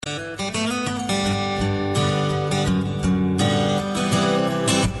A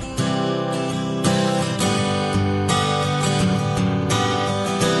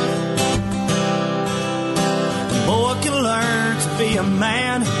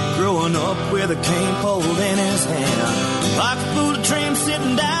man growing up with a cane pole in his hand, pocket full of dreams,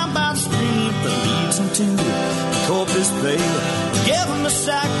 sitting down by the stream that leads him to the Corpus Bay. Give him a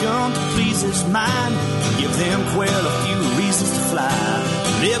shotgun to please his mind, give them quail a few reasons to fly.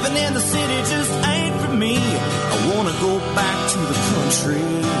 Living in the city just ain't for me. I wanna go back to the country.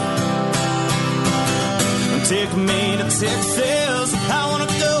 Take me to Texas, I wanna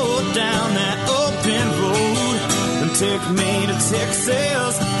go down that open road. Take me to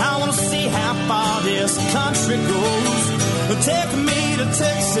Texas, I want to see how far this country goes. Take me to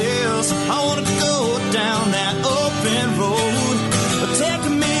Texas, I want to go down that open road. Take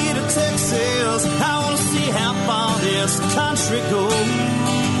me to Texas, I want to see how far this country goes.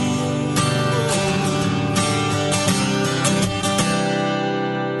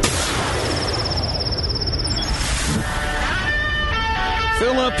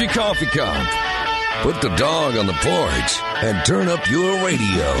 Fill up your coffee cup. Put the dog on the porch and turn up your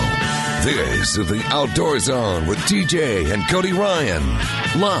radio. This is the Outdoor Zone with TJ and Cody Ryan,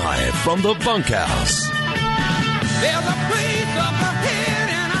 live from the bunkhouse. There's a place up ahead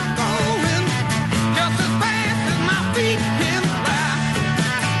and I'm going just as fast as my feet can fly.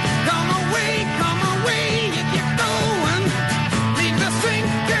 Come away, if you're going. Leave the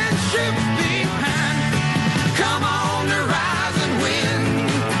sinking ship behind. Come on the rising wind.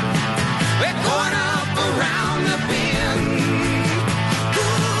 We're going up around the bend.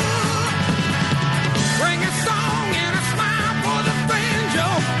 Bring a song and a smile for the banjo.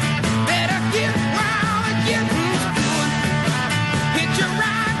 Better get wild and get good. Hit your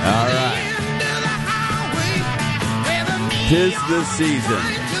ride to all the right. end of the highway. Where the 'Tis the season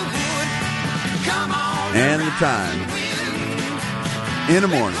Come on and the time in the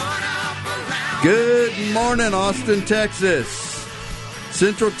morning. Good morning, Austin, Texas.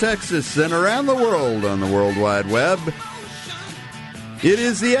 Central Texas, and around the world on the World Wide Web. It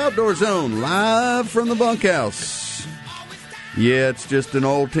is the Outdoor Zone, live from the bunkhouse. Yeah, it's just an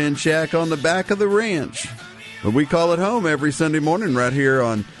old tin shack on the back of the ranch, but we call it home every Sunday morning right here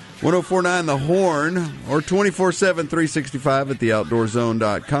on 104.9 The Horn, or 24/7, 365 at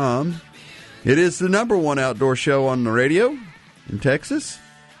theoutdoorzone.com. It is the number one outdoor show on the radio in Texas.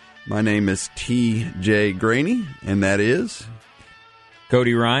 My name is TJ Greaney, and that is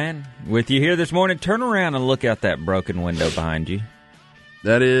Cody Ryan with you here this morning. Turn around and look out that broken window behind you.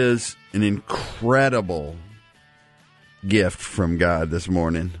 That is an incredible gift from God this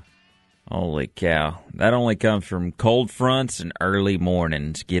morning. Holy cow. That only comes from cold fronts and early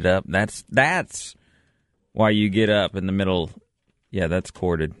mornings. Get up. That's why you get up in the middle. Yeah, that's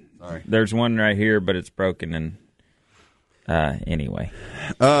corded. Sorry. There's one right here, but it's broken. And anyway.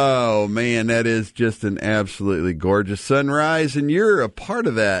 Oh, man, that is just an absolutely gorgeous sunrise, and you're a part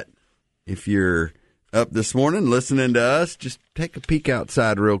of that. If you're up this morning listening to us, just take a peek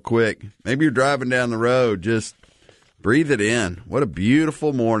outside real quick. Maybe you're driving down the road. Just breathe it in. What a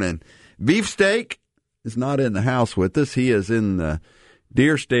beautiful morning. Beefsteak is not in the house with us. He is in the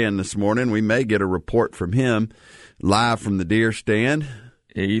deer stand this morning. We may get a report from him live from the deer stand.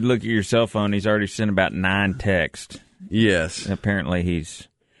 Yeah, you look at your cell phone, he's already sent about 9 texts. Yes. Apparently he's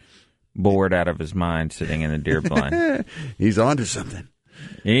bored out of his mind sitting in the deer blind. He's on to something.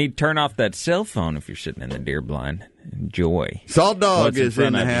 You need to turn off that cell phone if you're sitting in the deer blind. Enjoy. Salt Dog is in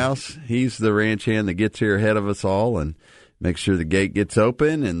front the of you? house. He's the ranch hand that gets here ahead of us all and makes sure the gate gets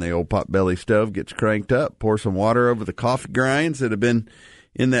open and the old potbelly stove gets cranked up. Pour some water over the coffee grinds that have been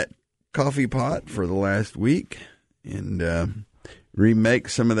in that coffee pot for the last week and remake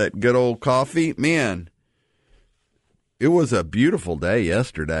some of that good old coffee. Man, it was a beautiful day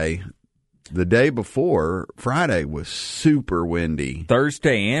yesterday. The day before, Friday, was super windy.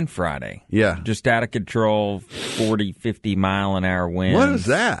 Thursday and Friday. Yeah. Just out of control, 40, 50 mile an hour winds. What is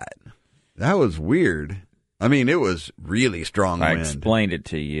that? That was weird. I mean, it was really strong If I wind. explained it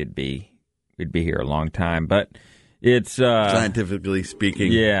to you, we'd be here a long time. But it's scientifically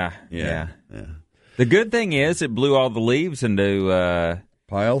speaking. Yeah. The good thing is it blew all the leaves into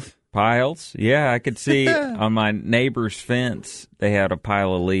piles. Yeah, I could see on my neighbor's fence, they had a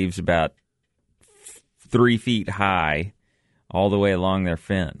pile of leaves about 3 feet high all the way along their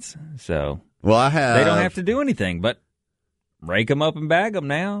fence. So they don't have to do anything but rake them up and bag them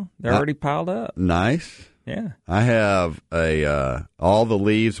now. They're already piled up. Nice. Yeah. I have all the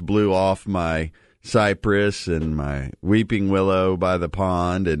leaves blew off my cypress and my weeping willow by the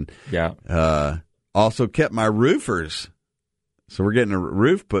pond, and also kept my roofers So we're getting a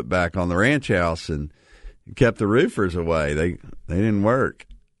roof put back on the ranch house, and kept the roofers away. They didn't work.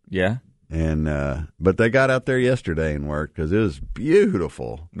 Yeah. And but they got out there yesterday and worked because it was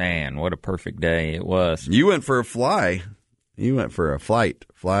beautiful. Man, what a perfect day it was. You went for a fly. You went for a flight.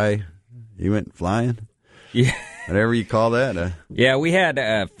 Fly. You went flying? Yeah. Whatever you call that. Yeah, we had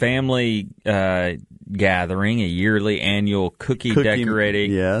a family gathering, a yearly annual cookie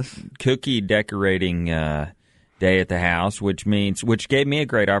decorating. Yes. Cookie decorating day at the house, which gave me a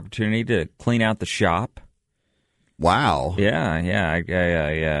great opportunity to clean out the shop. Wow. Yeah.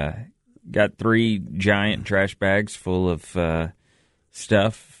 I got 3 giant trash bags full of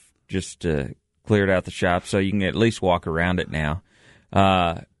stuff, just cleared out the shop so you can at least walk around it now.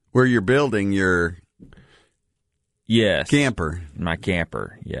 Where you're building your camper. My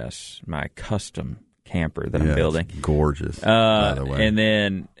camper, yes. My custom camper that I'm building. Gorgeous, by the way. And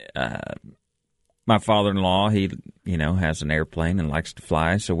then my father-in-law, he has an airplane and likes to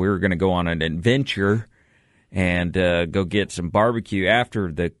fly, so we were going to go on an adventure and go get some barbecue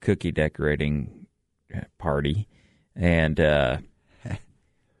after the cookie decorating party. And,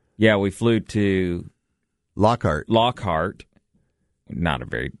 we flew to Lockhart. Not a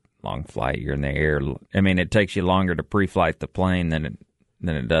very long flight. You're in the air. I mean, it takes you longer to pre-flight the plane than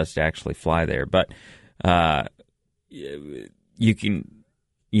it does to actually fly there. But you can,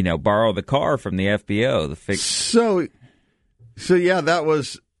 borrow the car from the FBO. So yeah, that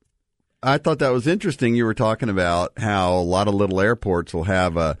was. I thought that was interesting. You were talking about how a lot of little airports will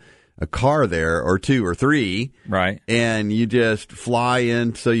have a car there, or 2 or 3. Right. And you just fly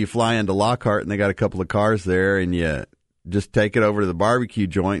in. So you fly into Lockhart, and they got a couple of cars there, and you just take it over to the barbecue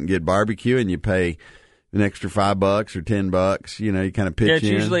joint and get barbecue, and you pay an extra $5 or $10. You kind of pitch in. Yeah, it's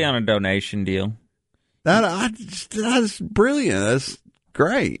usually on a donation deal. That's brilliant. That's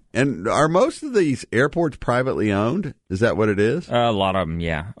great. And are most of these airports privately owned? Is that what it is? A lot of them,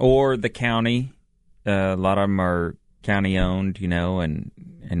 yeah. Or the county. A lot of them are county owned, and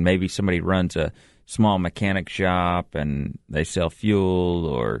maybe somebody runs a small mechanic shop and they sell fuel,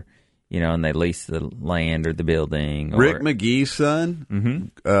 or and they lease the land or the building. Rick McGee's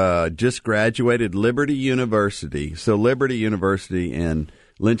son just graduated Liberty University. So Liberty University in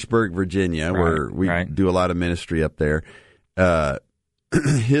Lynchburg, Virginia, where we do a lot of ministry up there.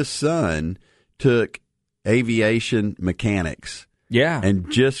 His son took aviation mechanics. Yeah.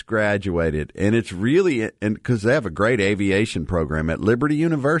 And just graduated. And it's really, and because they have a great aviation program at Liberty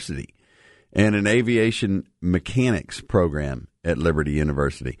University and an aviation mechanics program at Liberty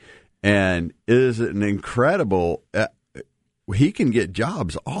University. And it is an incredible, he can get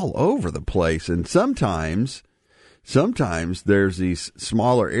jobs all over the place. And sometimes there's these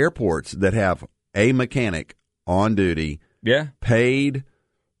smaller airports that have a mechanic on duty. Yeah. Paid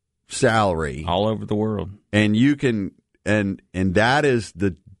salary. All over the world. And you can, and that is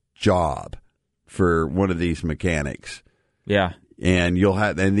the job for one of these mechanics. Yeah. And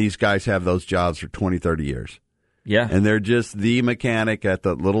these guys have those jobs for 20, 30 years. Yeah. And they're just the mechanic at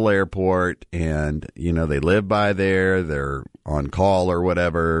the little airport, and, they live by there, they're on call or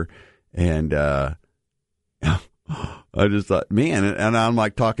whatever. And, I just thought, man, and I'm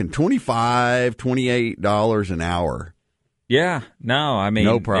like talking $25, $28 an hour. Yeah, no, I mean,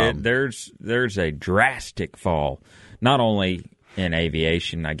 no problem. There's a drastic fall, not only in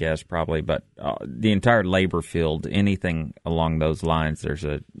aviation, I guess, probably, but the entire labor field, anything along those lines, there's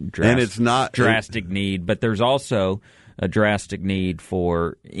a drastic need. But there's also a drastic need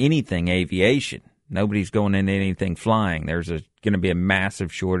for anything aviation. Nobody's going into anything flying. There's going to be a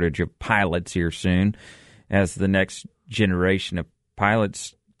massive shortage of pilots here soon as the next generation of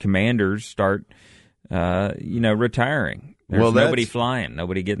pilots, commanders start, retiring. There's nobody flying,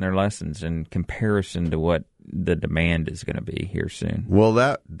 nobody getting their lessons in comparison to what the demand is going to be here soon. Well,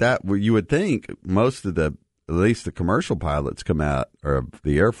 that you would think most of at least the commercial pilots come out of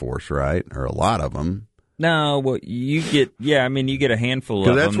the Air Force, right? Or a lot of them. No, well, you get a handful of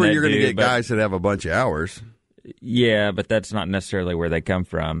them. Because that's where you're going to get guys that have a bunch of hours. Yeah, but that's not necessarily where they come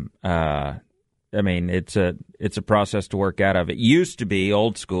from. It's a process to work out of. It used to be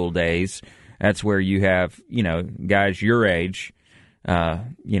old school days. That's where you have, guys your age,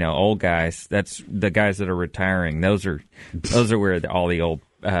 old guys. That's the guys that are retiring. Those are where all the old,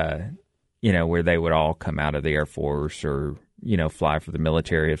 where they would all come out of the Air Force or, fly for the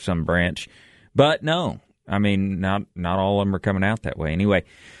military of some branch. But no, not all of them are coming out that way anyway.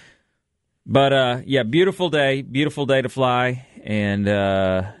 But, beautiful day to fly. And,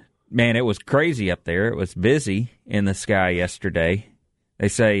 man, it was crazy up there. It was busy in the sky yesterday. They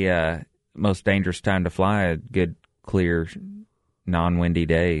say, most dangerous time to fly, good, clear, non-windy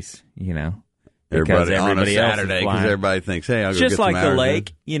days, Everybody on a else is Saturday because flying. everybody thinks, "Hey, I'll go just get some like the hours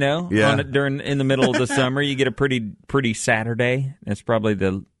lake, in." you know. Yeah. In the middle of the summer, you get a pretty Saturday. It's probably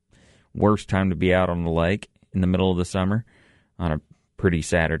the worst time to be out on the lake in the middle of the summer on a pretty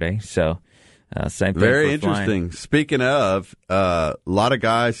Saturday. So, same thing. Very for flying. interesting. Speaking of, a lot of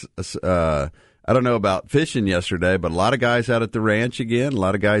guys. I don't know about fishing yesterday, but a lot of guys out at the ranch again. A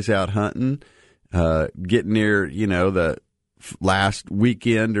lot of guys out hunting, getting near the last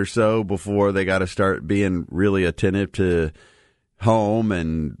weekend or so before they got to start being really attentive to home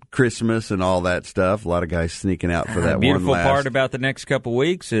and Christmas and all that stuff. A lot of guys sneaking out for that beautiful one last. part about the next couple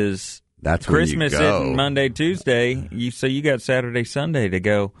weeks is That's when Christmas you go. isn't Monday, Tuesday. So you got Saturday, Sunday to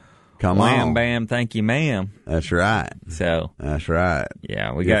go. Come wham, on. bam, thank you, ma'am. That's right. So That's right.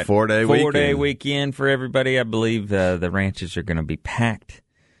 yeah, we Good got 4-day weekend for everybody. I believe the ranches are going to be packed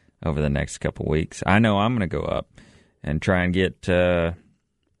over the next couple weeks. I know I'm going to go up and try and get at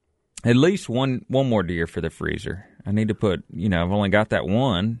least one more deer for the freezer. I need to put. I've only got that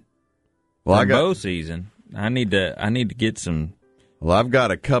one. Well, I got bow season. I need to get some. Well, I've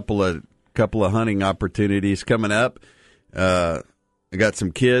got a couple of hunting opportunities coming up. I got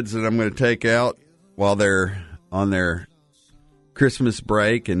some kids that I'm going to take out while they're on their Christmas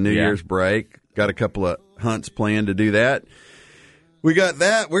break and New Year's break. Got a couple of hunts planned to do that. We got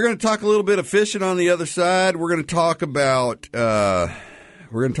that. We're going to talk a little bit of fishing on the other side. We're going to talk about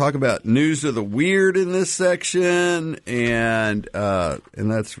news of the weird in this section, and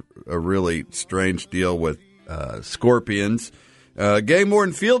that's a really strange deal with scorpions. Game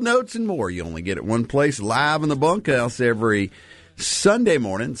warden field notes and more. You only get it one place, live in the bunkhouse every Sunday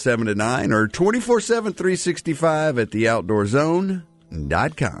morning, 7 to 9, or 24/7, 365 at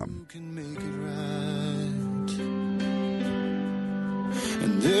theoutdoorzone.com.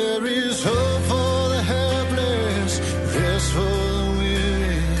 And there is hope for the helpless, rest for the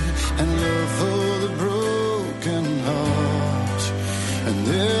weary, and love for the broken heart. And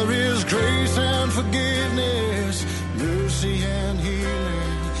there is grace and forgiveness, mercy and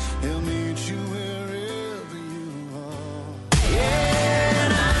healing. He'll meet you wherever you are. Yeah,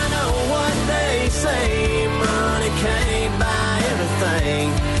 and I know what they say, money can't buy everything.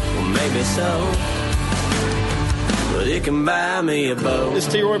 Well, maybe so, but it can buy me a boat. This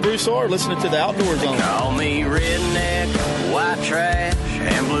is T. Roy Broussard listening to the Outdoor Zone. Call me redneck, white trash,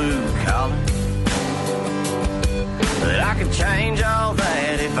 and blue collar. But I could change all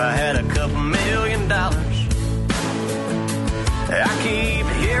that if I had a couple $1 million. I keep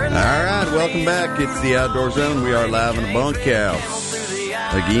hearing. All right, welcome back. It's the Outdoor Zone. We are live in the bunkhouse.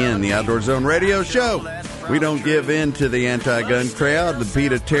 Again, the Outdoor Zone radio show. We don't give in to the anti-gun crowd, the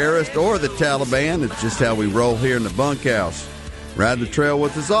PETA terrorist, or the Taliban. It's just how we roll here in the bunkhouse. Ride the trail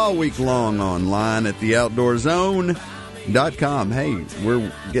with us all week long online at theoutdoorzone.com. Hey,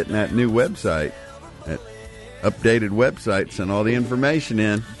 we're getting that new website, that updated website, send all the information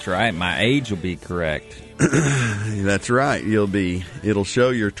in. That's right. My age will be correct. That's right. It'll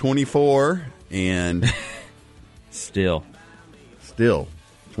show you're 24 and Still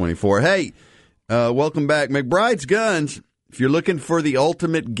 24. Hey, welcome back. McBride's Guns. If you're looking for the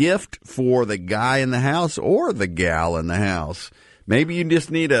ultimate gift for the guy in the house or the gal in the house, maybe you just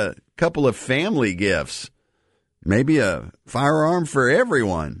need a couple of family gifts. Maybe a firearm for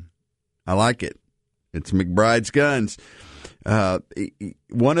everyone. I like it. It's McBride's Guns.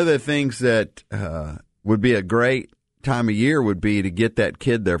 One of the things that would be a great time of year would be to get that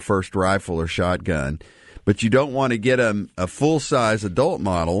kid their first rifle or shotgun. But you don't want to get them a full-size adult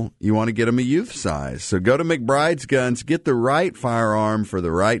model. You want to get them a youth size. So go to McBride's Guns. Get the right firearm for the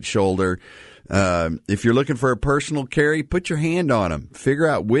right shoulder. If you're looking for a personal carry, put your hand on them. Figure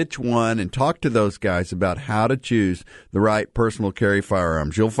out which one and talk to those guys about how to choose the right personal carry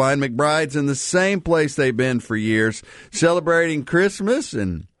firearms. You'll find McBride's in the same place they've been for years, celebrating Christmas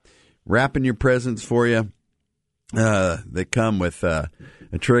and wrapping your presents for you. They come with a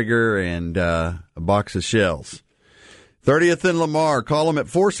trigger and a box of shells. 30th and Lamar. Call them at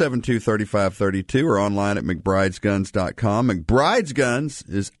 472-3532 or online at McBride'sGuns.com. McBride's Guns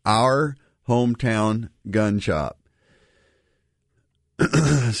is our hometown gun shop.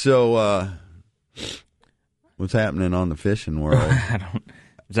 So, what's happening on the fishing world?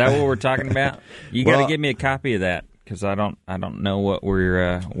 Is that what we're talking about? You got to give me a copy of that because I don't know what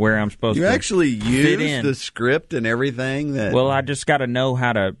where I'm supposed to. You actually fit use in the script and everything. Well, I just got to know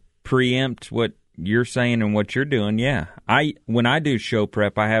how to preempt what you're saying and what you're doing. Yeah, when I do show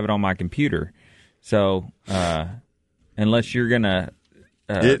prep, I have it on my computer. So unless you're gonna,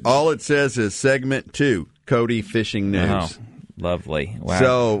 all it says is segment 2, Cody Fishing News. Oh, lovely. Wow.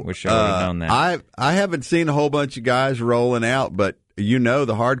 So wish I would have known that. I haven't seen a whole bunch of guys rolling out, but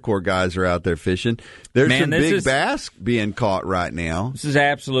the hardcore guys are out there fishing. There's some big bass being caught right now. This is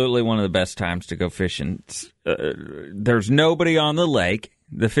absolutely one of the best times to go fishing. There's nobody on the lake.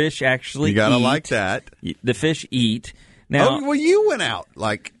 The fish actually You got to eat. like that. The fish eat. Now, you went out,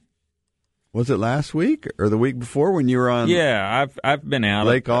 was it last week or the week before when you were on? Yeah, I've been out.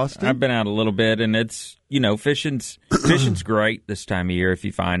 Lake Austin? I've been out a little bit, and it's, fishing's great this time of year if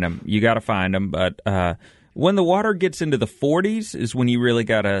you find them. You got to find them, but when the water gets into the 40s is when you really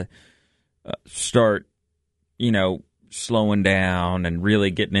got to start, slowing down and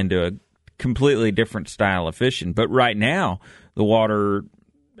really getting into a completely different style of fishing. But right now, the water,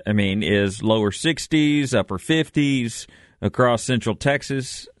 is lower 60s, upper 50s across central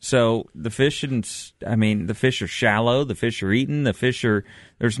Texas. So the fish are shallow, the fish are eating,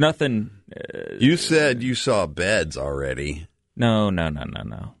 there's nothing. You said you saw beds already. No.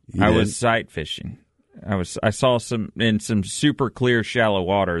 I was sight fishing. I saw some super clear shallow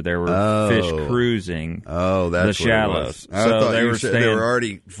water. There were fish cruising. Oh, that's the shallows. I thought they were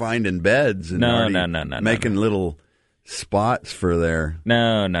already finding beds and making little spots for their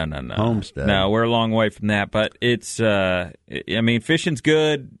homestead. No, we're a long way from that, but it's fishing's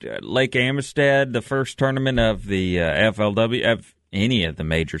good. Lake Amistad, the first tournament of the FLW of any of the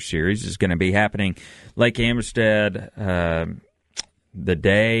major series is going to be happening. Lake Amistad, the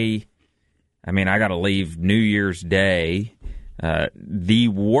day. I got to leave New Year's Day. The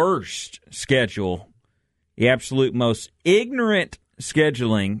worst schedule, the absolute most ignorant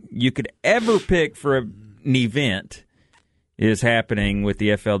scheduling you could ever pick for an event is happening with the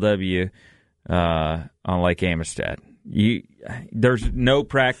FLW on Lake Amistad. There's no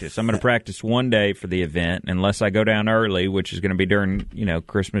practice. I'm going to practice one day for the event unless I go down early, which is going to be during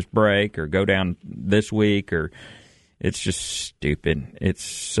Christmas break, or go down this week, or it's just stupid. It's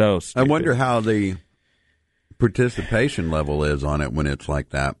so stupid. I wonder how the participation level is on it when it's like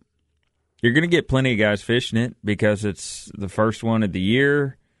that. You're going to get plenty of guys fishing it because it's the first one of the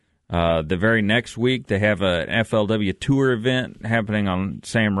year. The very next week, they have an FLW tour event happening on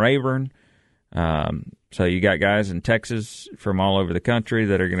Sam Rayburn. So you got guys in Texas from all over the country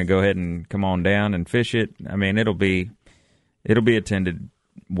that are going to go ahead and come on down and fish it. It'll be attended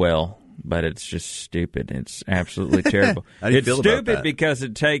well, but it's just stupid. It's absolutely terrible. How do you it's feel about stupid that? because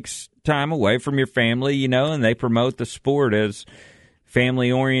it takes time away from your family, and they promote the sport as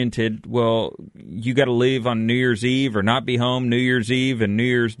family-oriented. Well, you got to leave on New Year's Eve or not be home New Year's Eve and New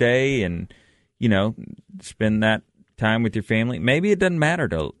Year's Day and, spend that time with your family. Maybe it doesn't matter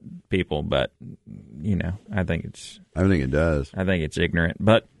to people, but, I think it does. I think it's ignorant.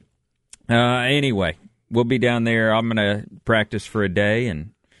 But anyway, we'll be down there. I'm going to practice for a day,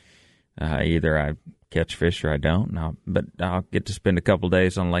 and either I catch fish or I don't. But I'll get to spend a couple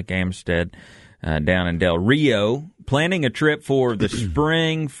days on Lake Amistad down in Del Rio, planning a trip for the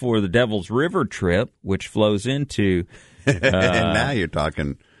spring for the Devil's River trip, which flows into and now you're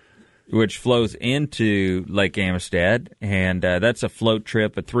talking, which flows into Lake Amistad, and that's a float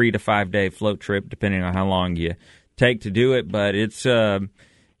trip, a 3 to 5 day float trip, depending on how long you take to do it. But it's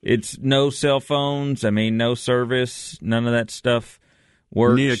no cell phones. No service. None of that stuff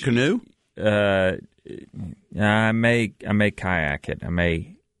works. You need a canoe? I may kayak it. I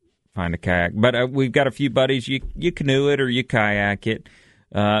may find a kayak, but we've got a few buddies. You canoe it or you kayak it.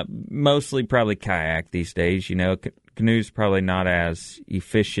 Mostly probably kayak these days. Canoe's probably not as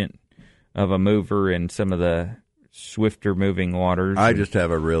efficient of a mover in some of the swifter moving waters. I just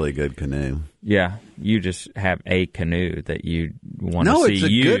have a really good canoe. Yeah, you just have a canoe that you want to see used. No, it's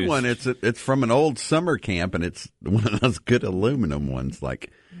a good one. It's from an old summer camp, and it's one of those good aluminum ones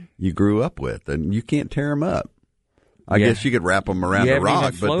like you grew up with, and you can't tear them up. I guess you could wrap them around the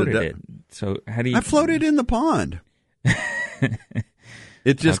rock, but so how do you? I floated in the pond.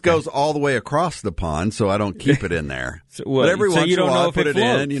 It just goes all the way across the pond, so I don't keep it in there. But every once in a while, I put it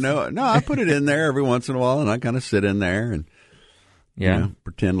in. No, I put it in there every once in a while, and I kind of sit in there and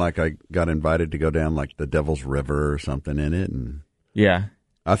pretend like I got invited to go down like the Devil's River or something in it. And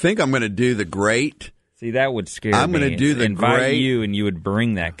I think I'm going to do the great. See, that would scare me. I'm going to do the invite you, and you would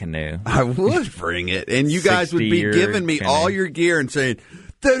bring that canoe. I would bring it, and you guys would be giving me all your gear and saying,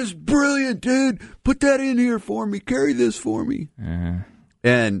 "That is brilliant, dude. Put that in here for me. Carry this for me."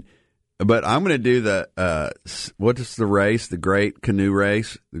 But I'm going to do the what is the race? The Great Canoe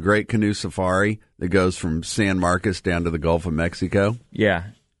Race, the Great Canoe Safari that goes from San Marcos down to the Gulf of Mexico. Yeah,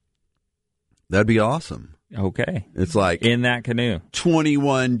 that'd be awesome. Okay, it's like in that canoe,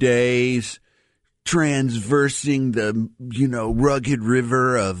 21 days. Transversing the, rugged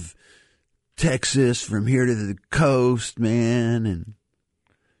river of Texas from here to the coast, man, and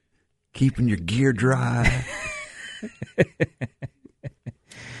keeping your gear dry.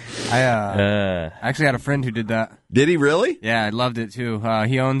 I actually had a friend who did that. Did he really? Yeah, I loved it too.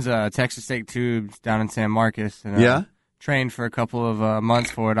 He owns Texas State Tubes down in San Marcos. And, yeah. Trained for a couple of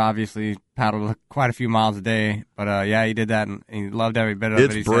months for it. Obviously, paddled quite a few miles a day. But yeah, he did that, and he loved every bit of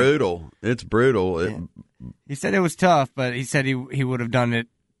it. It's brutal. It's brutal. Yeah. He said it was tough, but he said he would have done it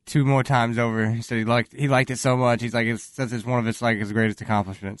 2 more times over. He said he liked it so much. He's like, it's one of his greatest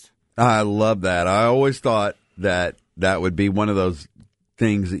accomplishments. I love that. I always thought that would be one of those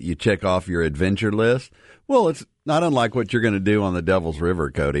things that you check off your adventure list. Well, it's not unlike what you're going to do on the Devil's River,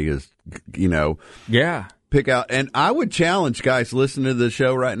 Cody, is, Yeah. Pick out. And I would challenge guys listening to the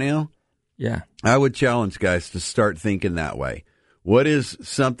show right now. Yeah. I would challenge guys to start thinking that way. What is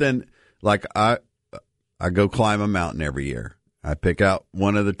something like I go climb a mountain every year. I pick out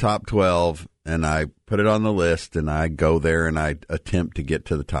one of the top 12 and I put it on the list and I go there and I attempt to get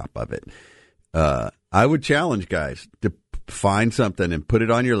to the top of it. I would challenge guys to find something and put it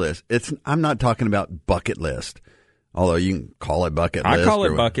on your list. I'm not talking about bucket list, although you can call it bucket list. I call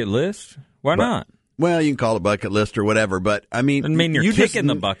it bucket list. Why not? Well, you can call it bucket list or whatever, but I mean, you're kicking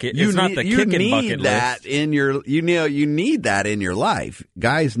the bucket. It's not the kicking bucket list. You need that in your life.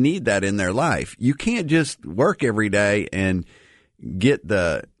 Guys need that in their life. You can't just work every day and get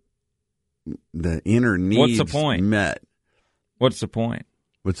the inner needs What's the point? met. What's the point?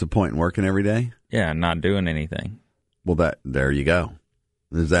 What's the point in working every day? Yeah, not doing anything. Well, there you go.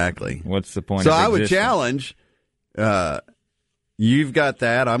 Exactly. What's the point? So of I would existing? challenge. You've got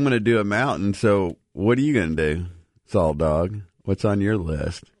that. I'm going to do a mountain. So what are you going to do, Salt Dog? What's on your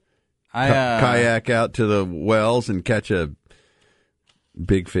list? Kayak out to the wells and catch a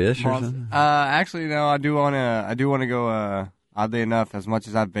big fish or something? Actually, no. I do want to go. Oddly enough, as much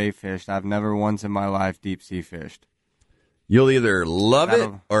as I've bait fished, I've never once in my life deep sea fished. You'll either love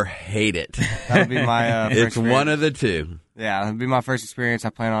it or hate it. That'll be my first It's experience. one of the two. Yeah, it'll be my first experience.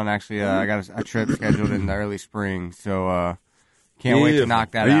 I plan on actually. I got a trip scheduled in the early spring, so can't wait to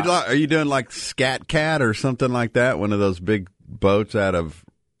knock that out. Are you doing like Scat Cat or something like that? One of those big boats out of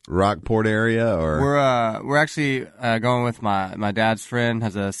Rockport area, or we're actually going with my dad's friend.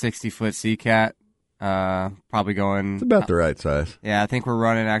 Has a 60-foot Sea Cat. Probably going. It's about the right size. Yeah, I think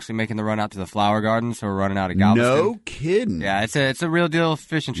we're making the run out to the Flower Garden, so we're running out of Galveston. No kidding. Yeah, it's a real deal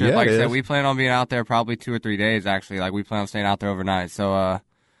fishing trip. Yeah, like I said, is. we plan on being out there probably 2 or 3 days. Actually, like we plan on staying out there overnight. So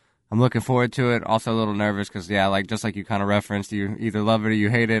I'm looking forward to it. Also a little nervous because just like you kind of referenced, you either love it or you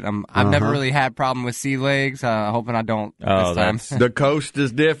hate it. I've never really had problem with sea legs. Hoping I don't this time. The coast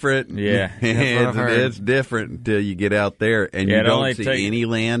is different. Yeah. It's different until you get out there and you don't see any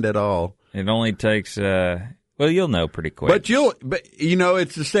land at all. It only takes. You'll know pretty quick. But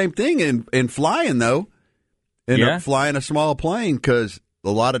it's the same thing in flying though. Flying a small plane, because a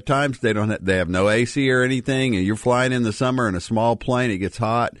lot of times they have no AC or anything, and you're flying in the summer in a small plane. It gets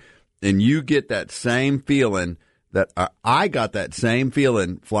hot. And you get that same feeling that I got that same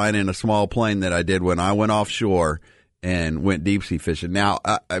feeling flying in a small plane that I did when I went offshore and went deep sea fishing. Now,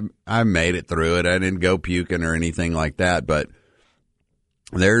 I made it through it. I didn't go puking or anything like that, but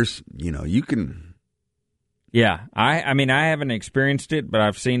there's, you can. Yeah. I mean, I haven't experienced it, but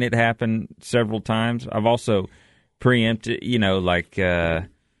I've seen it happen several times. I've also preempted,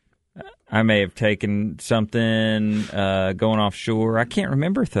 I may have taken something going offshore. I can't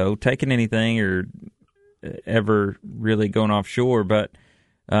remember, though, taking anything or ever really going offshore. But,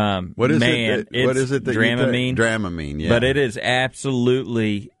 what is it that Dramamine. You take? Dramamine, yeah. But it is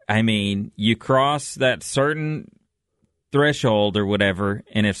absolutely, you cross that certain threshold or whatever,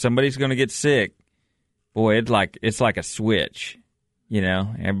 and if somebody's going to get sick, boy, it's like a switch.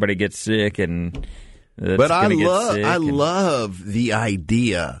 Everybody gets sick, and I love the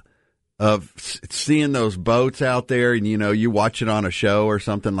idea of seeing those boats out there, and you watch it on a show or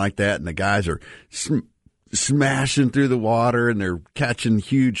something like that, and the guys are smashing through the water, and they're catching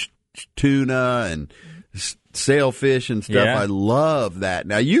huge tuna and sailfish and stuff. Yeah. I love that.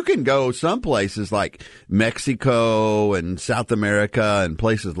 Now you can go some places like Mexico and South America and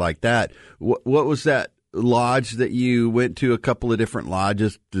places like that. What was that lodge that you went to? A couple of different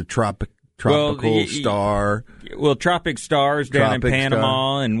lodges, the Tropical Star. Well, Tropic Stars down in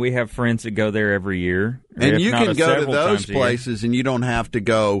Panama, and we have friends that go there every year. And you can go to those places, and you don't have to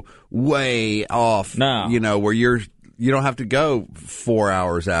go way off. No, where you don't have to go 4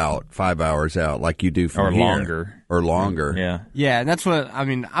 hours out, 5 hours out like you do from here. Or longer. Yeah, and that's what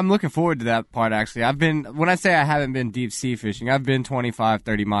I'm looking forward to that part. Actually, when I say I haven't been deep sea fishing, I've been 25,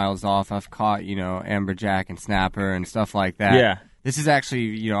 30 miles off. I've caught amberjack and snapper and stuff like that. Yeah. This is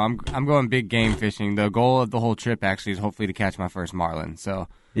actually, I'm going big game fishing. The goal of the whole trip actually is hopefully to catch my first marlin. So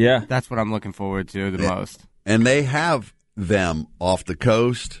yeah, that's what I'm looking forward to the most. And they have them off the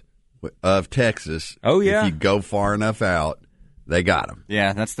coast of Texas. Oh, yeah. If you go far enough out, they got them.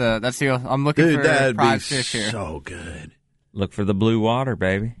 Yeah, that's the. I'm looking for that'd prize be fish here. so good. Look for the blue water,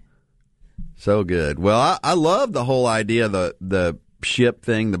 baby. So good. Well, I love the whole idea of the ship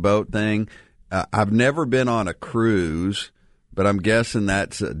thing, the boat thing. I've never been on a cruise, but I'm guessing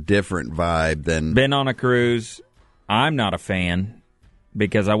that's a different vibe than... Been on a cruise. I'm not a fan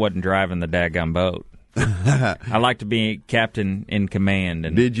because I wasn't driving the daggum boat. I like to be captain in command.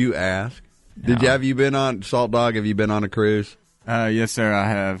 And Did you ask? No. Have you been on, Salt Dog, have you been on a cruise? Yes, sir, I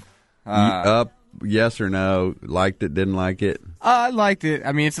have. Up, yes or no? Liked it, didn't like it? I liked it.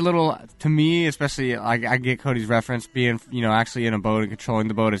 I mean, it's a little, to me, especially, I get Cody's reference, being, actually in a boat and controlling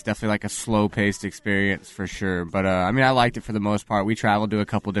the boat is definitely like a slow-paced experience for sure. But, I mean, I liked it for the most part. We traveled to a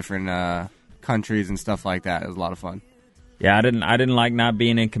couple different countries and stuff like that. It was a lot of fun. Yeah, I didn't like not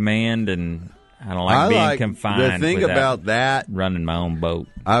being in command, and I don't like being confined. The thing about that, running my own boat.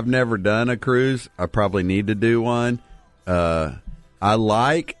 I've never done a cruise. I probably need to do one.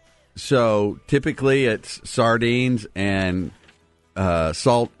 So typically it's sardines and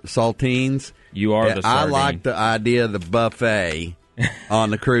saltines. You are the sardine. I like the idea of the buffet on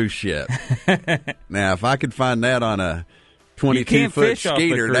the cruise ship. Now, if I could find that on a 22-foot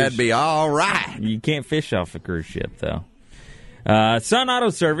skeeter, that'd be all right. You can't fish off a cruise ship, though. Sun Auto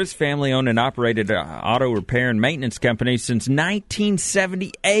Service, family-owned and operated auto repair and maintenance company since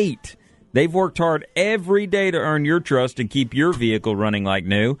 1978. They've worked hard every day to earn your trust and keep your vehicle running like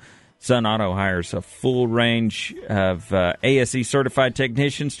new. Sun Auto hires a full range of ASE-certified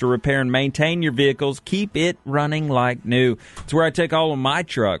technicians to repair and maintain your vehicles. Keep it running like new. It's where I take all of my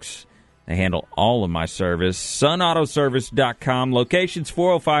trucks. They handle all of my service. SunAutoservice.com. Locations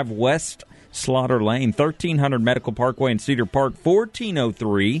 405 West Slaughter Lane, 1300 Medical Parkway in Cedar Park,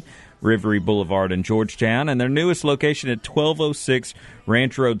 1403 Rivery Boulevard in Georgetown, and their newest location at 1206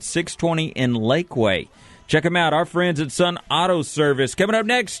 Ranch Road 620 in Lakeway. Check them out, our friends at Sun Auto Service. Coming up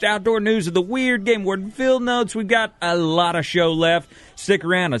next, outdoor news of the Weird Game Warden field notes. We've got a lot of show left. Stick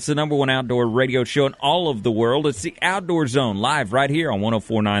around. It's the #1 outdoor radio show in all of the world. It's the Outdoor Zone, live right here on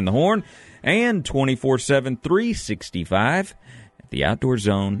 104.9 The Horn and 24/7, 365 at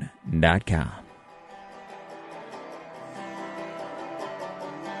theoutdoorzone.com.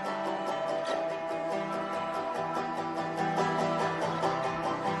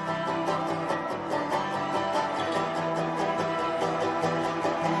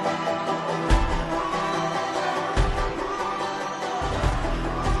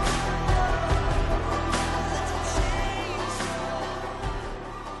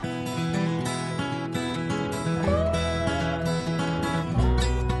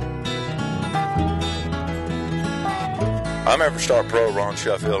 I'm Everstar Pro Ron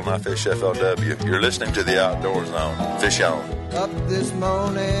Sheffield, and I fish FLW. You're listening to the Outdoor Zone. Fish on. Up this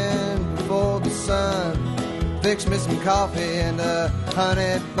morning before the sun, fixed me some coffee and a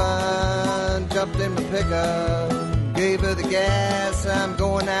honey bun. Jumped in my pickup, gave her the gas. I'm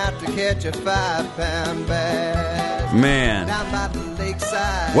going out to catch a 5-pound bass. Man. Down by the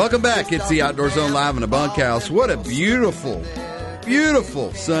lakeside. Welcome back. It's the Outdoor Zone live in the bunkhouse. What a beautiful,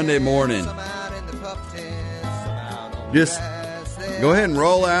 beautiful Sunday morning. Just go ahead and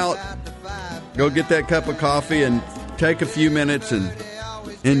roll out, go get that cup of coffee, and take a few minutes and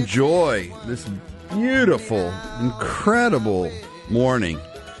enjoy this beautiful, incredible morning.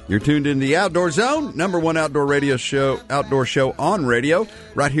 You're tuned in the Outdoor Zone, #1 outdoor show on radio,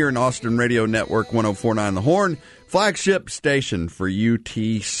 right here in Austin Radio Network 104.9 The Horn, flagship station for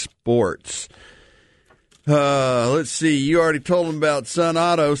UT Sports. Let's see, you already told them about Sun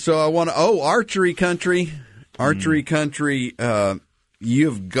Auto, so I want to, Archery Country. Archery Country,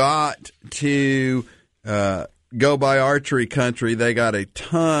 you've got to go by Archery Country. They got a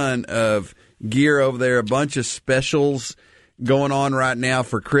ton of gear over there, a bunch of specials going on right now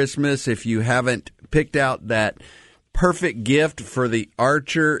for Christmas. If you haven't picked out that perfect gift for the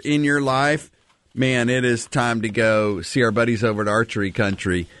archer in your life, man, it is time to go see our buddies over at Archery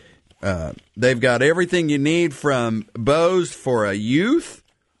Country. They've got everything you need from bows for a youth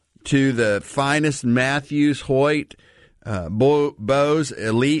to the finest Matthews, Hoyt bows,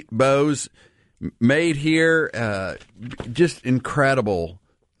 elite bows made here. Just incredible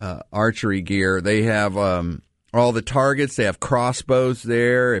archery gear. They have all the targets. They have crossbows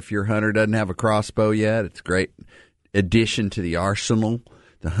there. If your hunter doesn't have a crossbow yet, it's a great addition to the arsenal,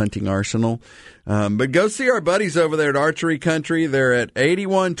 the hunting arsenal. But go see our buddies over there at Archery Country. They're at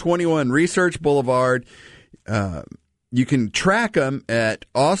 8121 Research Boulevard. You can track them at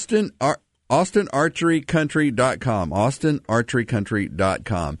AustinArcheryCountry.com.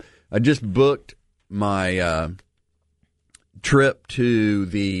 AustinArcheryCountry.com. I just booked my trip to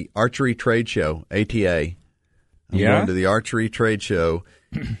the archery trade show, ATA. I'm going to the archery trade show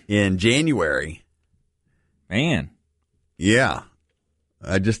in January. Man. Yeah.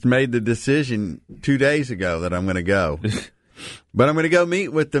 I just made the decision 2 days ago that I'm going to go. But I'm going to go meet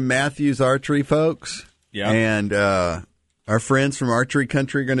with the Matthews Archery folks. Yeah. And our friends from Archery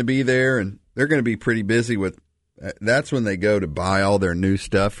Country are going to be there, and they're going to be pretty busy with that's when they go to buy all their new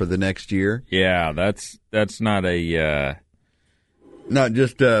stuff for the next year. Yeah, that's not a not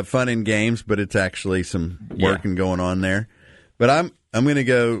just fun and games, but it's actually some working going on there. But I'm going to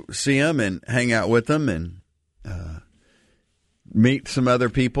go see them and hang out with them and meet some other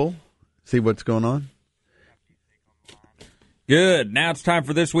people, see what's going on. Good. Now it's time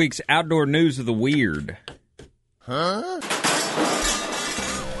for this week's Outdoor News of the Weird.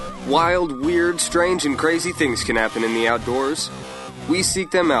 Wild, weird, strange, and crazy things can happen in the outdoors. We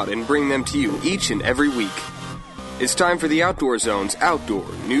seek them out and bring them to you each and every week. It's time for the Outdoor Zone's Outdoor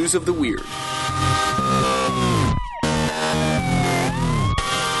News of the Weird.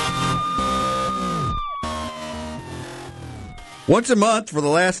 Once a month for the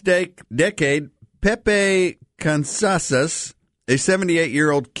last decade, Pepe Cansasas, a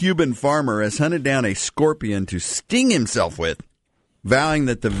 78-year-old Cuban farmer, has hunted down a scorpion to sting himself with, vowing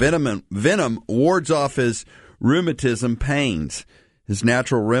that the venom wards off his rheumatism pains. His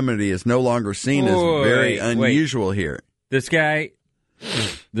natural remedy is no longer seen as very unusual here. This guy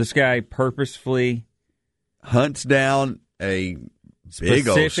purposefully hunts down a big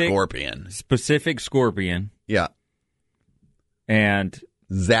old scorpion. Specific scorpion. Yeah. And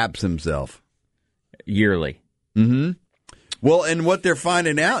zaps himself. Yearly. Mm-hmm. Well, and what they're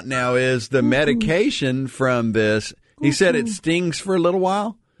finding out now is the medication from this. He said it stings for a little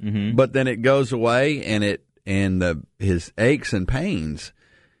while, but then it goes away, and his aches and pains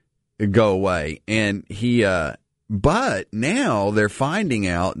go away. And but now they're finding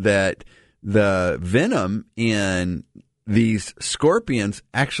out that the venom in these scorpions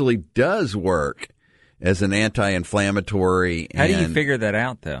actually does work as an anti-inflammatory. How do you figure that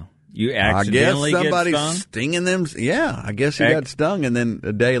out, though? You accidentally get somebody's stung? Stinging them. Yeah, I guess he got stung, and then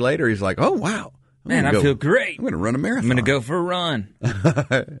a day later he's like, "Oh wow, man, I feel great. I'm going to run a marathon. I'm going to go for a run. I'm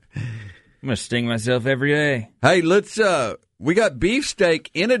going to sting myself every day." Hey, let's. We got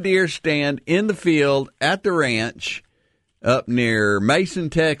beefsteak in a deer stand in the field at the ranch up near Mason,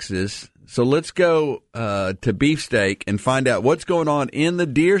 Texas. So let's go to Beefsteak and find out what's going on in the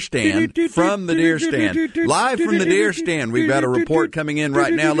deer stand from the deer stand. Live from the deer stand. We've got a report coming in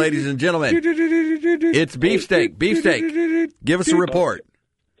right now, ladies and gentlemen. It's Beefsteak. Beefsteak, give us a report.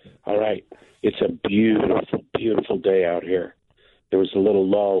 All right. It's a beautiful, beautiful day out here. There was a little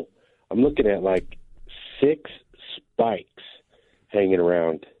lull. I'm looking at like 6 spikes hanging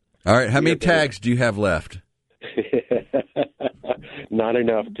around. All right. How many tags do you have left? Not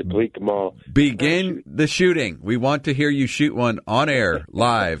enough to bleak them all. Begin the shooting. We want to hear you shoot one on air,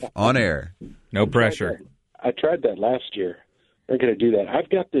 live, on air. No pressure. I tried that last year. We're going to do that. I've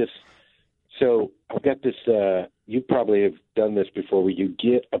got this. You probably have done this before, where you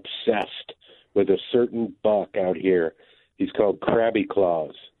get obsessed with a certain buck out here. He's called Crabby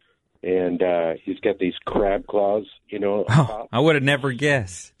Claws. And he's got these crab claws, Oh, I would have never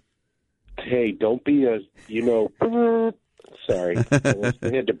guessed. Hey, don't be sorry. I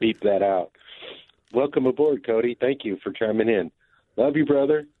had to beep that out. Welcome aboard, Cody. Thank you for chiming in. Love you,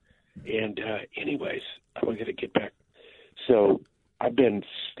 brother. And anyways, I'm going to get back. So I've been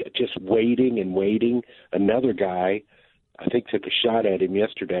just waiting and waiting. Another guy, I think, took a shot at him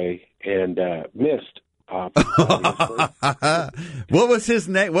yesterday and missed. What was his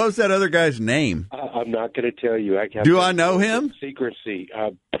name? What was that other guy's name? I'm not going to tell you. Do I know him? Secrecy.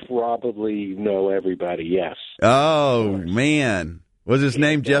 I probably know everybody, yes. Oh, man. Was his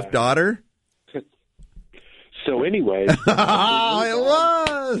name Jeff Dotter? So anyway. Oh,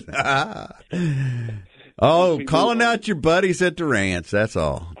 it was. Calling out your buddies at the ranch. That's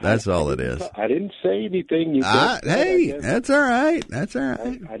all. That's all it is. I didn't say anything. Hey, that's all right. That's all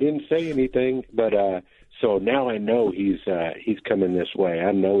right. I didn't say anything, but so now I know he's coming this way.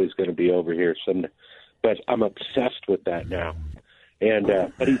 I know he's going to be over here. But I'm obsessed with that now. And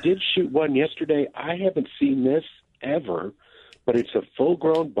but he did shoot one yesterday. I haven't seen this ever, but it's a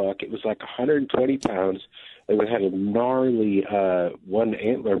full-grown buck. It was like 120 pounds. It had a gnarly one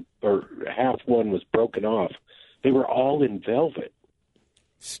antler, or half one was broken off. They were all in velvet.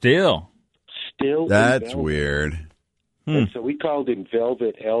 Still That's weird. And so we called him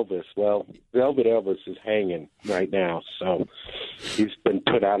Velvet Elvis. Well, Velvet Elvis is hanging right now, so he's been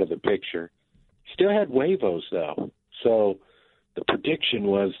put out of the picture. Still had huevos, though. So the prediction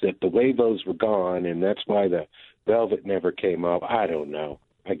was that the huevos were gone, and that's why the velvet never came off. I don't know.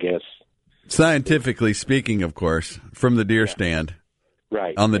 I guess. Scientifically speaking, of course, from the deer stand.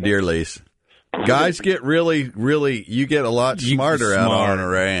 Right. On the deer lease. Guys get really, you get a lot smarter out on a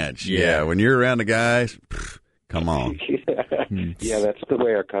ranch. Yeah. When you're around the guys, come on. Yeah, that's the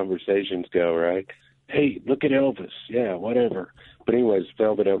way our conversations go, right? Hey, look at Elvis. Yeah, whatever. But anyways,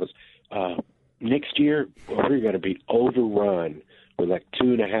 Velvet Elvis. Next year, we're going to be overrun with like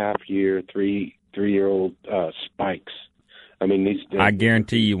 2.5-year, 3-year-old spikes. I mean, I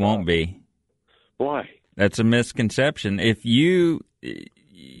guarantee you won't be. Why? That's a misconception.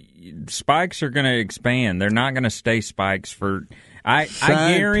 Spikes are going to expand. They're not going to stay spikes for. I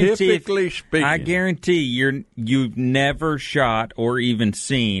guarantee you've never shot or even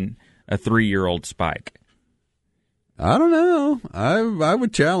seen a 3-year-old spike. I don't know. I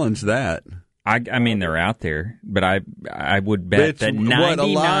would challenge that. I mean, they're out there, but I would bet that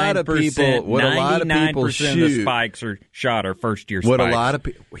 99% of the spikes are shot are first-year spikes. What a lot of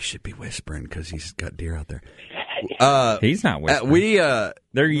people. We should be whispering because he's got deer out there. He's not whispering.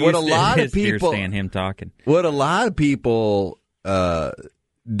 They're used to his deer stand him talking. What a lot of people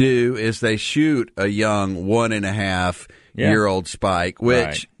do is they shoot a young 1.5-year-old spike,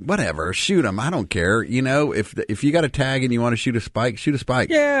 which, whatever, shoot them. I don't care. You know, if you got a tag and you want to shoot a spike, shoot a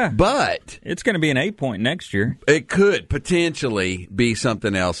spike. Yeah. But it's going to be an 8-point next year. It could potentially be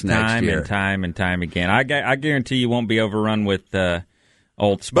something else next year. Time and time again. I guarantee you won't be overrun with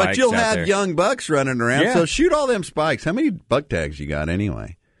old spikes. But you'll have there. young bucks running around, so shoot all them spikes. How many buck tags you got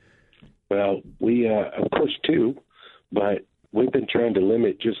anyway? Well, we, of course, 2, but we've been trying to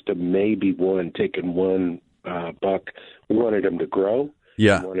limit just to maybe 1, taking 1 buck. We wanted them to grow.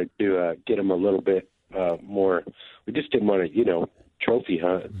 Yeah. We wanted to get them a little bit more. We just didn't want to, trophy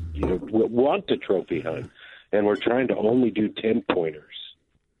hunt. We want to trophy hunt, and we're trying to only do 10-pointers.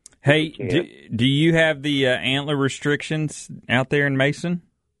 Hey, do you have the antler restrictions out there in Mason?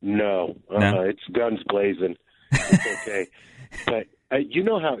 No. It's guns blazing. It's okay. But you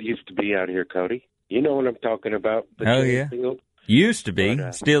know how it used to be out here, Cody? You know what I'm talking about? Yeah. Field? Used to be.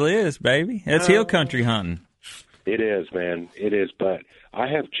 Still is, baby. That's hill country hunting. It is, man. It is. But I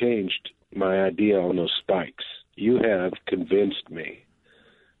have changed my idea on those spikes. You have convinced me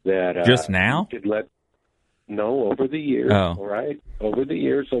that... Just now? No, over the years, all right? Over the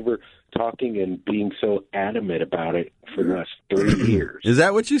years, over talking and being so adamant about it for the last 3 years. Is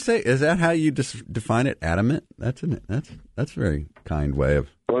that what you say? Is that how you define it, adamant? That's a very kind way of...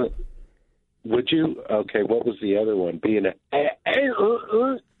 Well, would you? Okay, what was the other one? Being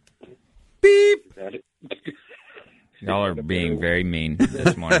beep. Is that it? Y'all are being very mean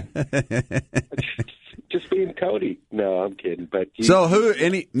this morning. Just being Cody. No, I'm kidding. But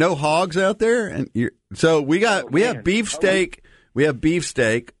no hogs out there? And we have beefsteak. We have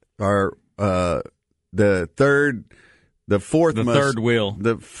beefsteak. Our the fourth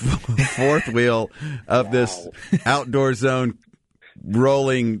wheel of this outdoor zone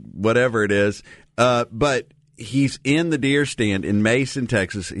rolling whatever it is. But he's in the deer stand in Mason,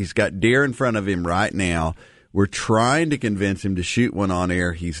 Texas. He's got deer in front of him right now. We're trying to convince him to shoot one on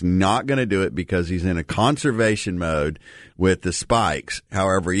air. He's not going to do it because he's in a conservation mode with the spikes.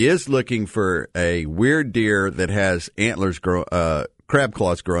 However, he is looking for a weird deer that has antlers, crab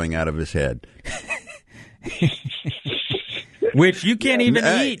claws growing out of his head. Which you can't even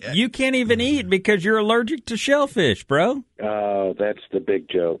eat. You can't even eat because you're allergic to shellfish, bro. Oh, that's the big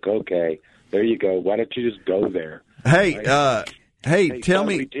joke. Okay, there you go. Why don't you just go there? Hey, Hey, tell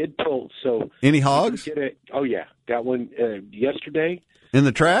me. We did pull. So any hogs? Oh yeah, got one yesterday in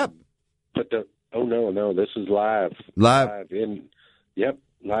the trap. But no, this is live. Live.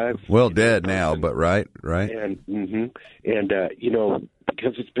 Live. Well, dead now, but right. And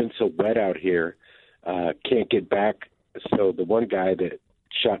because it's been so wet out here, can't get back. So the one guy that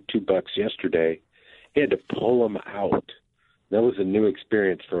shot 2 bucks yesterday, he had to pull them out. That was a new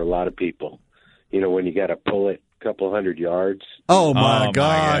experience for a lot of people. When you got to pull it couple 100 yards. Oh my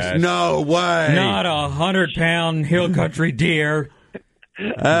gosh. No way. Not 100-pound hill country deer.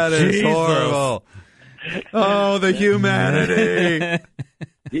 That is horrible. Oh, the humanity.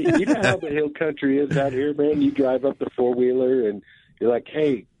 You know how the hill country is out here, man. You drive up the 4-wheeler and you're like,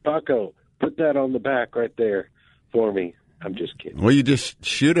 hey, Paco, put that on the back right there for me. I'm just kidding. Well, you just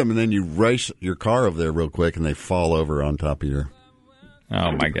shoot them and then you race your car over there real quick and they fall over on top of your...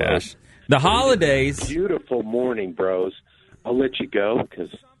 Oh my gosh. The holidays. Beautiful morning, bros. I'll let you go because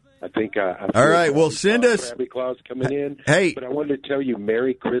I think I'm all right. Well, send us. Krabby Claus coming in. Hey, but I wanted to tell you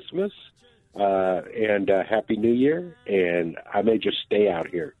Merry Christmas and Happy New Year, and I may just stay out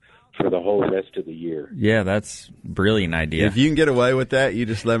here for the whole rest of the year. Yeah, that's a brilliant idea. If you can get away with that, you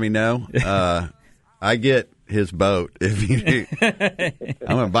just let me know. I get his boat. If you, I'm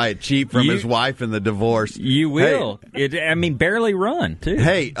going to buy it cheap from his wife in the divorce. You will. Hey, barely run, too.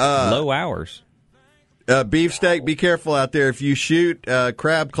 Hey. Low hours. Beefsteak, be careful out there. If you shoot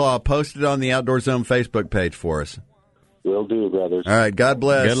crab claw, post it on the Outdoor Zone Facebook page for us. Will do, brothers. All right, God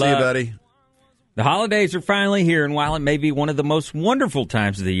bless. Good See you, luck. buddy. The holidays are finally here, and while it may be one of the most wonderful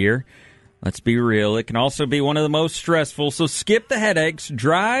times of the year, let's be real, it can also be one of the most stressful. So skip the headaches,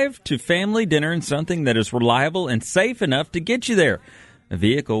 drive to family dinner in something that is reliable and safe enough to get you there. A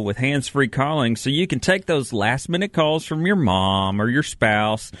vehicle with hands-free calling so you can take those last-minute calls from your mom or your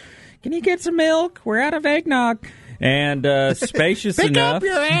spouse. Can you get some milk? We're out of eggnog. And spacious enough.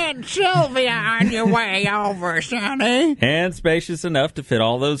 Pick up your Aunt Sylvia on your way over, Sonny. And spacious enough to fit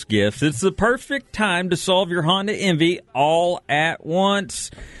all those gifts. It's the perfect time to solve your Honda envy all at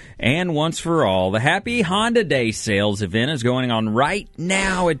once and once for all. The Happy Honda Day sales event is going on right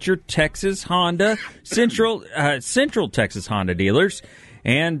now at your Texas Honda, Central Texas Honda dealers.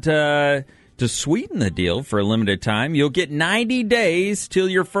 And to sweeten the deal for a limited time, you'll get 90 days till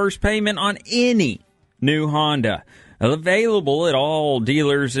your first payment on any new Honda. Available at all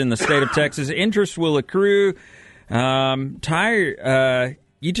dealers in the state of Texas. Interest will accrue. You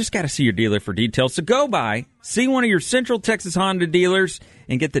just got to see your dealer for details. So go by, see one of your Central Texas Honda dealers,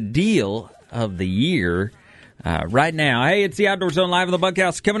 and get the deal of the year right now. Hey, it's the Outdoor Zone live in the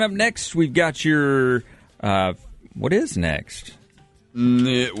Bunkhouse. Coming up next, we've got your what is next?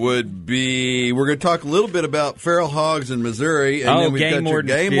 It would be, we're going to talk a little bit about feral hogs in Missouri, and then we've got your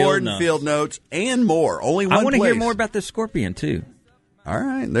Game Warden Field Notes and more. Only one place. I want to hear more about the scorpion, too. All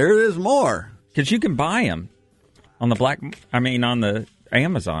right, there is more. Because you can buy them on the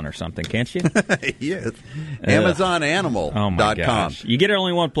Amazon or something, can't you? Yes. AmazonAnimal.com. Oh, my gosh. You get it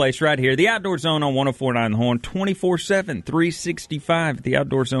only one place right here. The Outdoor Zone on 104.9 The Horn, 24/7, 365 at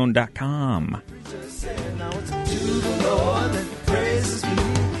theoutdoorzone.com.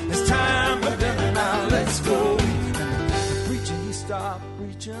 It's time for dinner now, let's go. And the preacher, he stopped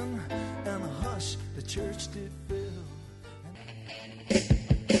preaching, and the hush, the church did fill.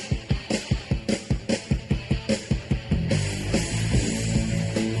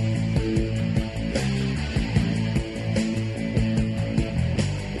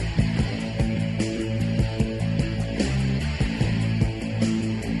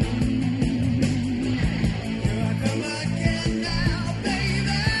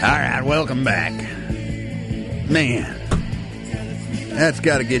 All right, welcome back. Man, that's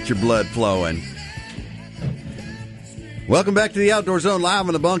got to get your blood flowing. Welcome back to the Outdoor Zone live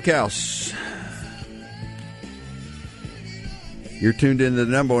in the Bunkhouse. You're tuned into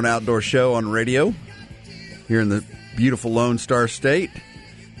the number one outdoor show on radio here in the beautiful Lone Star State.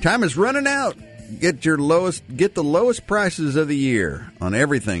 Time is running out. Get the lowest prices of the year on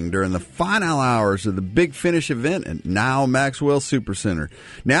everything during the final hours of the Big Finish event at Now Maxwell Supercenter.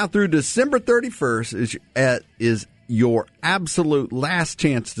 Now through December 31st is your absolute last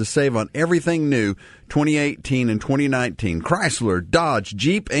chance to save on everything new 2018 and 2019. Chrysler, Dodge,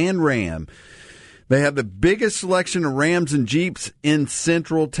 Jeep, and Ram. They have the biggest selection of Rams and Jeeps in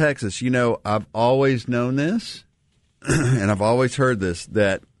Central Texas. You know, I've always known this, and I've always heard this,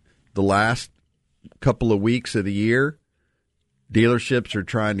 that the last couple of weeks of the year, dealerships are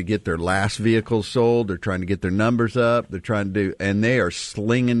trying to get their last vehicles sold. They're trying to get their numbers up. They're trying to and they are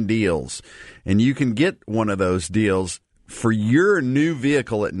slinging deals. And you can get one of those deals for your new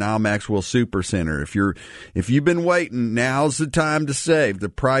vehicle at Now Maxwell Supercenter. If you've been waiting, now's the time to save. The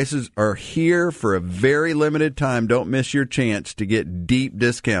prices are here for a very limited time. Don't miss your chance to get deep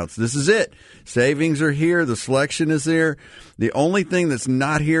discounts. This is it. Savings are here. The selection is there. The only thing that's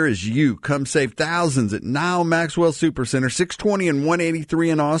not here is you. Come save thousands at Now Maxwell Supercenter, 620 and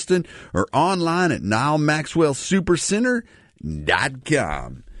 183 in Austin, or online at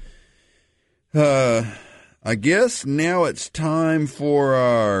nowmaxwellsupercenter.com. I guess now it's time for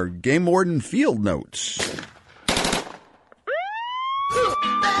our Game Warden Field Notes.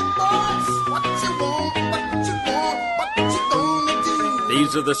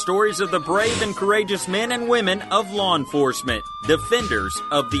 These are the stories of the brave and courageous men and women of law enforcement, defenders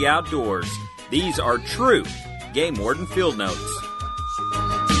of the outdoors. These are true Game Warden Field Notes.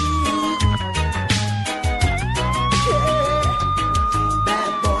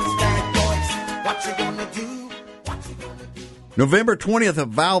 November 20th, a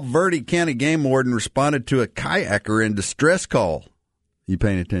Val Verde County Game Warden responded to a kayaker in distress call. You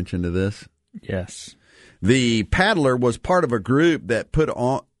paying attention to this? Yes. The paddler was part of a group that put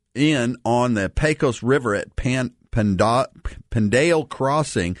in on the Pecos River at Pandale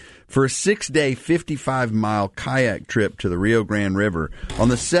Crossing for a 6-day, 55-mile kayak trip to the Rio Grande River. On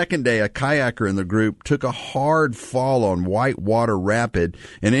the second day, a kayaker in the group took a hard fall on Whitewater Rapid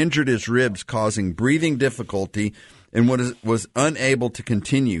and injured his ribs, causing breathing difficulty, and was unable to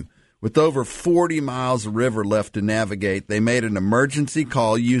continue. With over 40 miles of river left to navigate, they made an emergency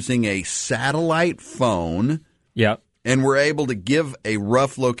call using a satellite phone. Yep. And were able to give a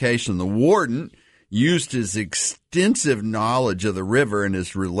rough location. The warden used his extensive knowledge of the river and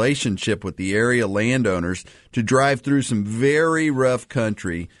his relationship with the area landowners to drive through some very rough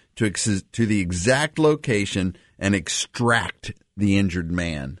country to the exact location and extract the injured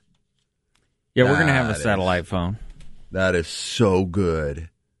man. Yeah, we're going to have a satellite phone. That is so good.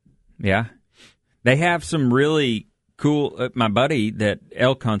 Yeah. They have some really cool, my buddy that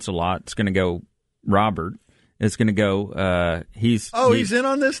elk hunts a lot is going to go, Robert, is going to go, he's in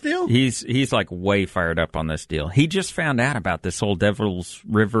on this deal? He's like way fired up on this deal. He just found out about this whole Devil's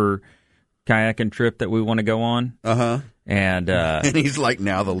River kayaking trip that we want to go on. Uh-huh. And he's like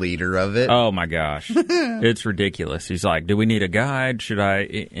now the leader of it. Oh my gosh. It's ridiculous. He's like, do we need a guide? Should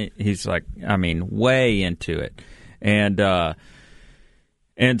I? He's like, I mean, way into it. And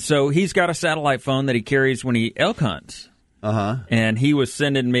so he's got a satellite phone that he carries when he elk hunts. Uh-huh. And he was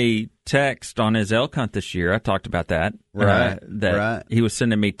sending me text on his elk hunt this year. I talked about that. Right. Right. He was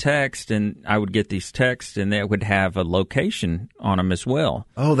sending me text, and I would get these texts, and they would have a location on them as well.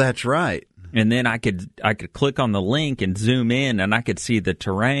 Oh, that's right. And then I could click on the link and zoom in, and I could see the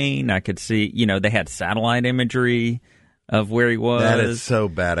terrain. I could see, they had satellite imagery of where he was. That is so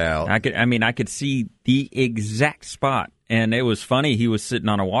bad out. I could see the exact spot. And it was funny. He was sitting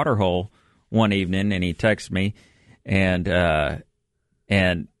on a water hole one evening, and he texted me, and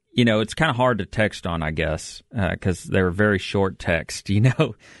it's kind of hard to text on, I guess, because they're very short text,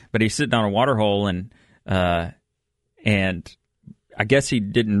 But he's sitting on a water hole, and I guess he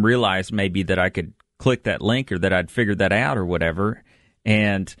didn't realize maybe that I could click that link or that I'd figured that out or whatever.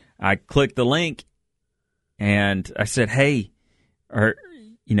 And I clicked the link, and I said, "Hey,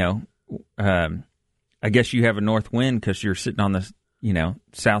 I guess you have a north wind because you're sitting on the,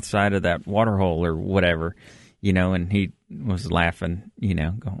 south side of that water hole or whatever, and he was laughing,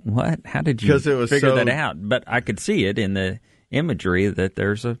 going, what? How did you figure that out? But I could see it in the imagery that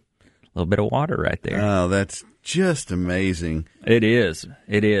there's a little bit of water right there. Oh, that's just amazing. It is.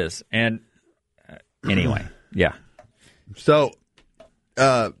 And anyway, yeah. So,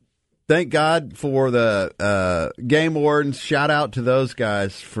 thank God for the game wardens. Shout out to those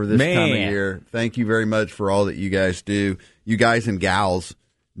guys for this time of year. Thank you very much for all that you guys do. You guys and gals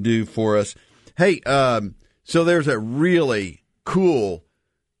do for us. Hey, so there's a really cool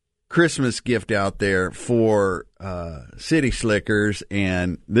Christmas gift out there for City Slickers,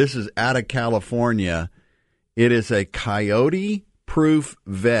 and this is out of California. It is a coyote-proof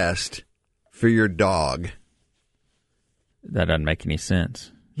vest for your dog. That doesn't make any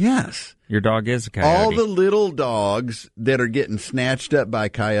sense. Yes. Your dog is a coyote. All the little dogs that are getting snatched up by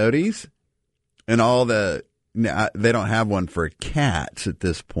coyotes and they don't have one for cats at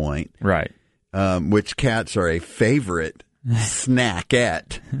this point. Right. Which cats are a favorite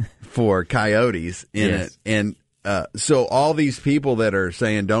snackette for coyotes in it. And so all these people that are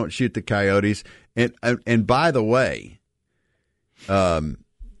saying don't shoot the coyotes. And by the way,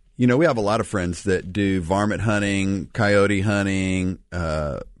 we have a lot of friends that do varmint hunting, coyote hunting,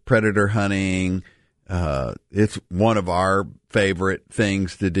 predator hunting. It's one of our favorite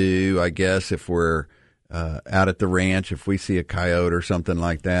things to do, I guess, if we're out at the ranch, if we see a coyote or something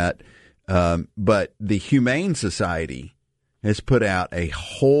like that. But the Humane Society has put out a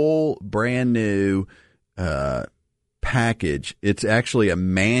whole brand new package. It's actually a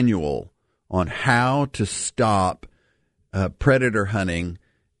manual on how to stop predator hunting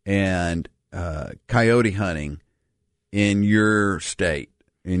and coyote hunting in your state,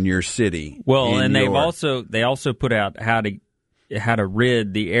 in your city. Well, and they also put out how to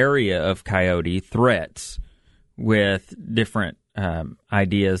rid the area of coyote threats with different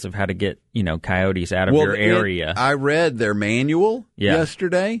ideas of how to get coyotes out of your area. I read their manual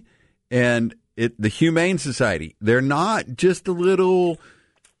yesterday, and the Humane Society, they're not just a little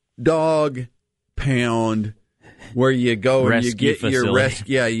dog pound where you go and you get your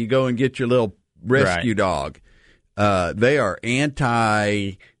rescue. Yeah, you go and get your little rescue dog. They are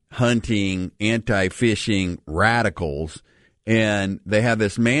anti-hunting, anti-fishing radicals, and they have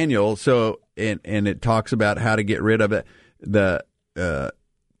this manual. So, and it talks about how to get rid of it. The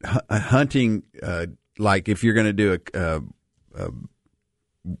hunting, like if you're going to do a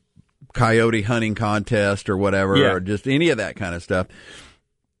coyote hunting contest or whatever, or just any of that kind of stuff.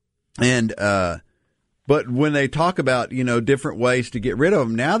 And but But when they talk about, different ways to get rid of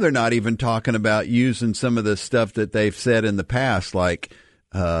them, now they're not even talking about using some of the stuff that they've said in the past, like,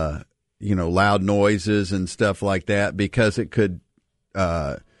 loud noises and stuff like that, because it could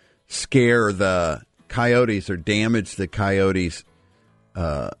scare the coyotes or damage the coyotes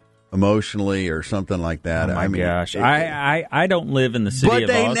emotionally or something like that. Oh my gosh. I don't live in the city of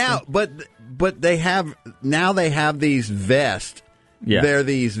Austin. But they have these vests. Yeah. They're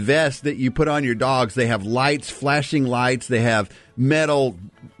these vests that you put on your dogs. They have lights, flashing lights. They have metal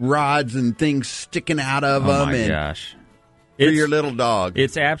rods and things sticking out of them. Oh my gosh. For your little dog.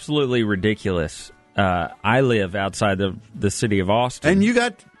 It's absolutely ridiculous. I live outside the city of Austin. And you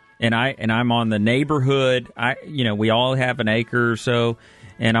got... And I'm on the neighborhood. We all have an acre or so,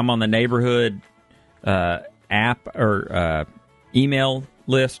 and I'm on the neighborhood app or email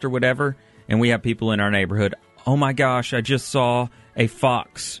list or whatever, and we have people in our neighborhood. Oh my gosh! I just saw a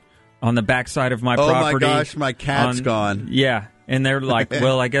fox on the backside of my property. Oh my gosh! My cat's gone. Yeah, and they're like,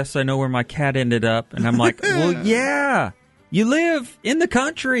 "Well, I guess I know where my cat ended up," and I'm like, "Well, yeah." You live in the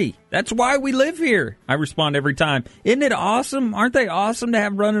country. That's why we live here. I respond every time. Isn't it awesome? Aren't they awesome to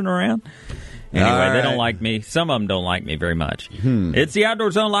have running around? Anyway, They don't like me. Some of them don't like me very much. It's the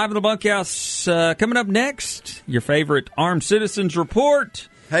Outdoor Zone live in the bunkhouse. Coming up next, your favorite Armed Citizens Report.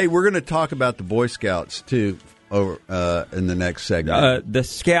 Hey, we're going to talk about the Boy Scouts, too, in the next segment. The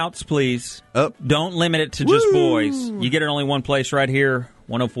Scouts, please. Don't limit it to just boys. You get it only one place right here.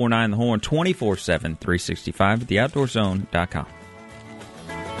 104.9 The Horn, 24/7, 365 at theoutdoorzone.com.